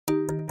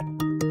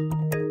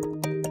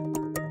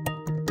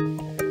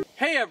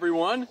Hey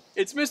everyone,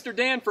 it's Mr.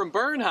 Dan from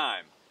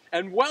Bernheim,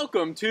 and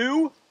welcome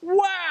to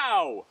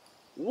WOW!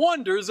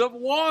 Wonders of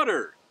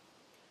Water!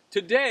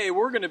 Today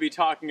we're going to be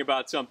talking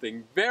about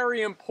something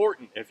very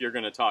important if you're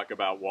going to talk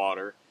about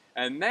water,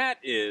 and that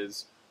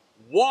is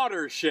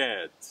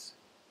watersheds.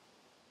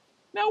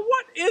 Now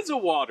what is a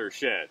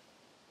watershed?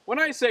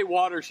 When I say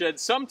watershed,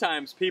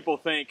 sometimes people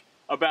think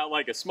about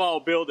like a small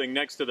building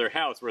next to their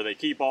house where they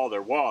keep all their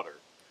water.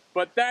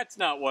 But that's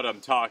not what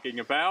I'm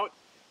talking about.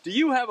 Do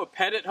you have a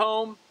pet at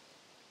home?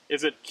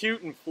 Is it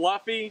cute and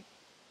fluffy?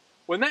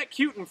 When that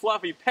cute and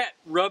fluffy pet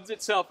rubs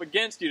itself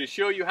against you to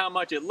show you how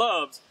much it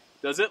loves,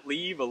 does it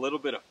leave a little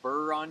bit of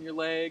fur on your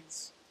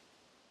legs?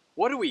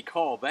 What do we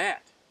call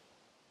that?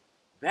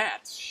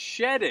 That's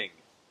shedding.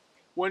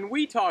 When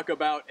we talk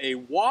about a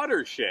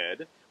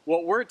watershed,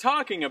 what we're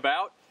talking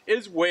about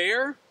is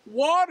where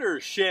water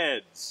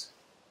sheds.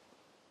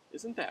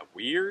 Isn't that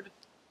weird?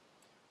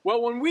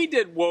 Well, when we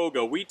did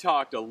WOGA, we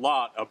talked a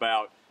lot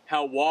about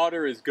how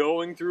water is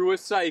going through a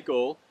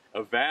cycle,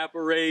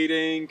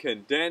 evaporating,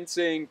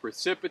 condensing,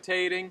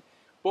 precipitating.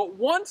 But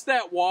once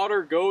that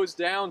water goes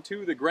down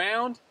to the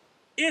ground,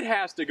 it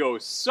has to go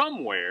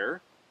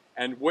somewhere,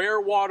 and where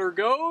water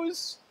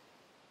goes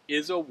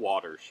is a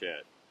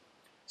watershed.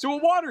 So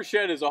a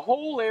watershed is a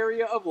whole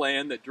area of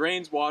land that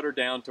drains water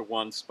down to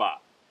one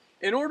spot.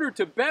 In order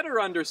to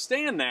better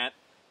understand that,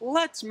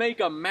 let's make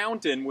a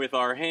mountain with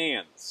our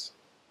hands.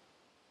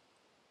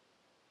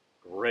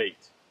 Great.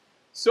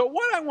 So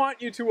what I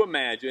want you to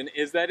imagine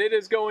is that it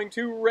is going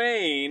to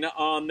rain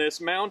on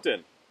this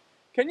mountain.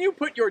 Can you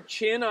put your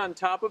chin on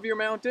top of your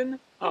mountain?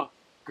 Oh,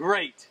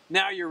 great.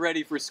 Now you're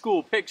ready for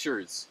school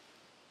pictures.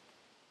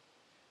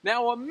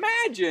 Now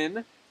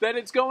imagine that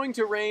it's going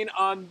to rain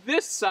on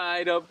this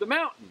side of the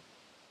mountain.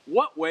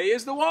 What way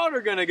is the water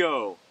going to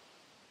go?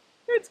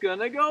 It's going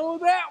to go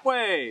that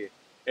way.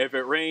 If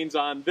it rains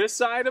on this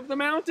side of the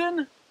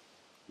mountain,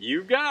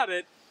 you got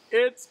it.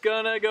 It's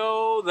going to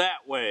go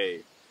that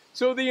way.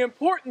 So the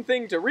important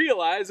thing to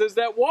realize is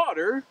that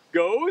water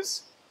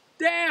goes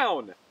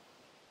down.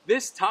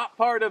 This top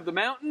part of the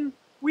mountain,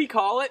 we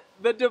call it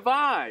the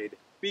divide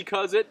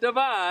because it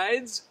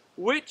divides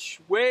which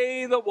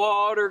way the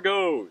water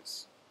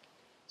goes.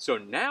 So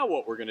now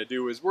what we're going to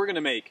do is we're going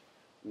to make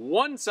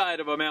one side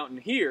of a mountain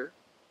here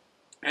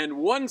and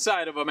one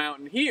side of a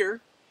mountain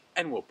here,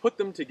 and we'll put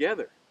them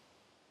together.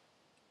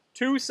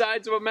 Two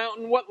sides of a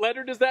mountain, what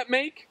letter does that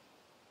make?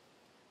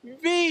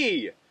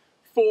 V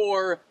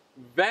for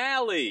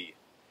valley.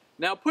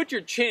 Now put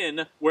your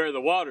chin where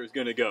the water's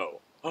going to go.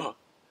 Oh,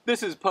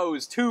 this is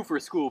pose 2 for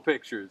school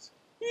pictures.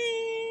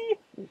 Eee!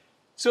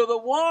 So the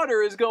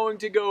water is going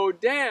to go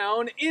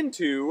down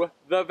into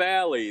the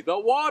valley. The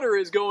water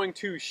is going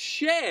to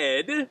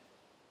shed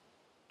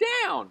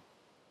down.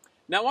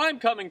 Now I'm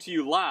coming to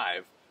you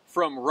live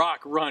from Rock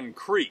Run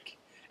Creek.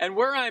 And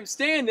where I'm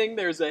standing,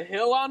 there's a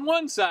hill on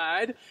one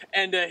side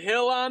and a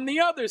hill on the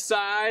other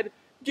side.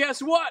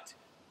 Guess what?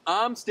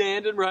 I'm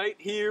standing right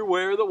here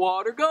where the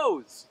water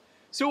goes.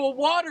 So a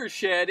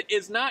watershed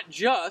is not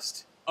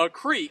just a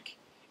creek,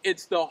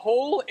 it's the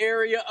whole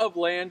area of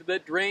land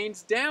that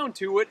drains down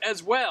to it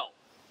as well.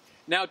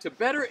 Now to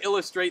better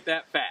illustrate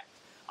that fact,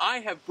 I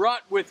have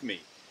brought with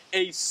me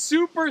a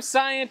super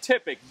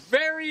scientific,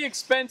 very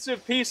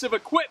expensive piece of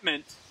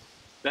equipment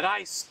that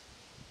I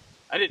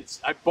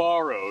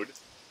borrowed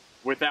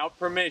without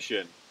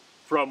permission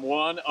from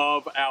one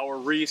of our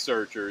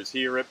researchers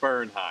here at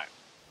Bernheim.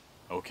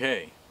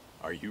 Okay.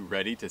 Are you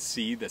ready to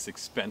see this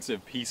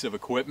expensive piece of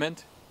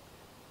equipment?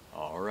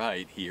 All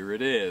right, here it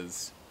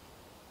is.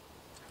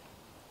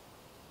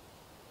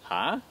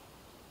 Huh?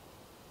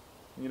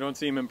 You don't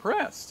seem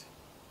impressed.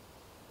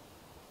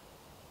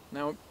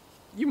 Now,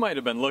 you might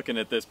have been looking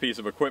at this piece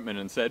of equipment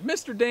and said,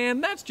 Mr. Dan,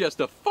 that's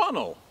just a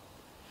funnel.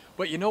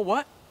 But you know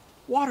what?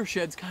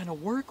 Watersheds kind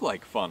of work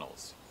like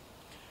funnels.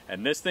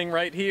 And this thing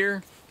right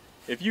here,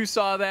 if you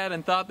saw that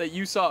and thought that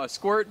you saw a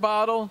squirt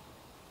bottle,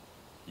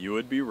 you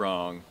would be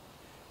wrong.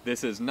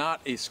 This is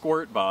not a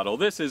squirt bottle.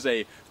 This is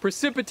a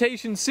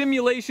precipitation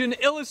simulation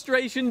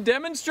illustration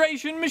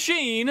demonstration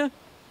machine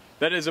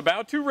that is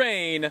about to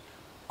rain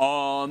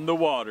on the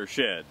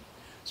watershed.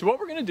 So what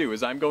we're going to do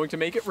is I'm going to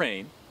make it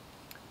rain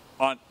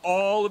on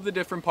all of the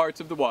different parts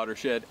of the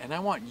watershed, and I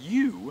want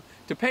you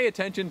to pay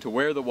attention to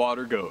where the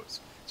water goes.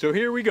 So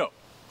here we go.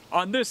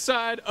 On this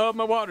side of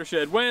my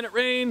watershed, when it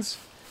rains,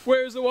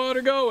 where's the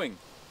water going?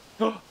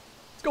 Oh,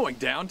 it's going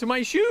down to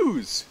my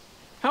shoes.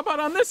 How about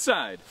on this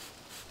side?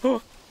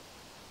 Oh,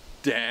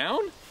 down?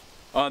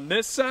 On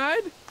this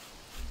side?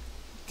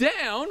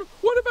 Down?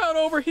 What about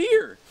over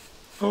here?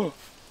 Oh.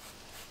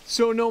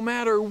 So no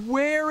matter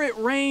where it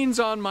rains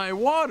on my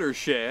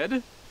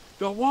watershed,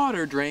 the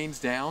water drains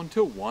down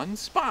to one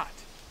spot.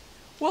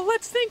 Well,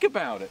 let's think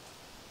about it.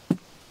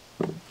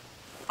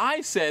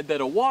 I said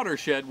that a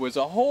watershed was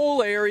a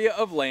whole area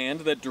of land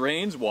that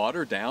drains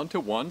water down to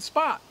one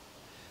spot.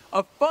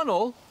 A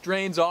funnel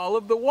drains all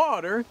of the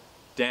water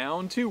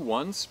down to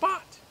one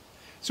spot.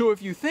 So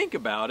if you think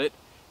about it,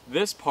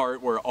 this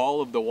part where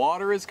all of the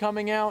water is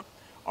coming out,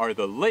 are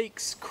the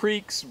lakes,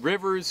 creeks,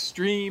 rivers,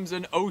 streams,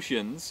 and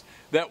oceans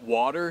that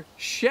water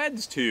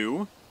sheds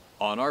to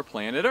on our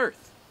planet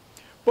Earth.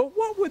 But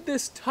what would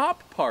this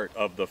top part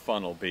of the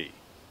funnel be?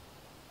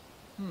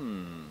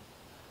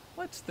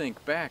 Let's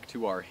think back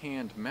to our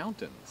hand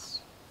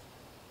mountains.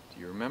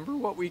 Do you remember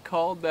what we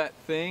called that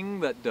thing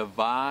that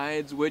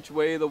divides which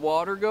way the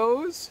water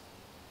goes?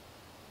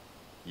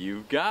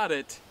 You've got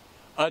it.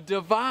 A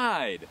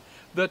divide.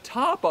 The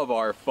top of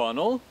our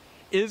funnel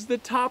is the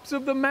tops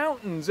of the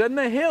mountains and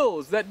the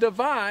hills that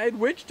divide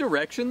which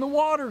direction the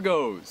water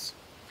goes.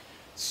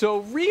 So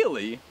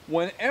really,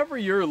 whenever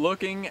you're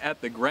looking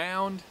at the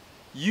ground,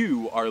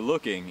 you are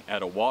looking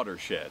at a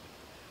watershed.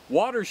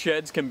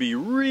 Watersheds can be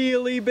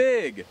really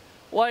big.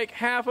 Like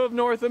half of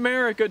North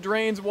America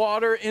drains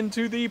water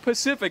into the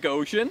Pacific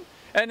Ocean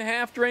and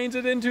half drains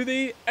it into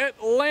the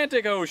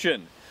Atlantic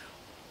Ocean.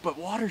 But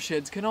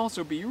watersheds can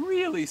also be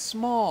really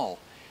small.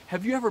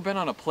 Have you ever been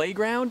on a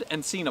playground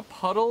and seen a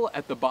puddle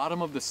at the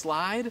bottom of the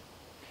slide?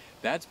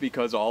 That's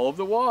because all of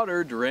the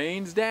water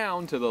drains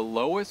down to the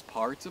lowest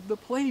parts of the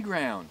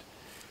playground.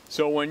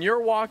 So when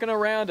you're walking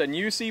around and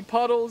you see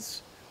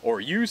puddles,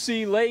 or you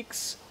see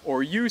lakes,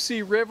 or you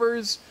see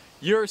rivers,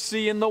 you're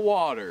seeing the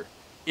water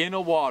in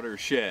a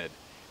watershed.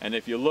 And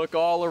if you look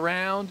all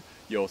around,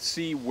 you'll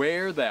see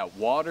where that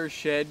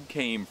watershed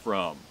came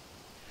from.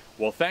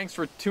 Well, thanks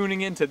for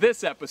tuning in to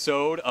this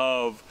episode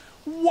of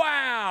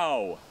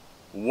Wow!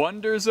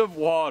 Wonders of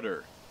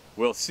Water.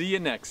 We'll see you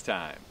next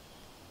time.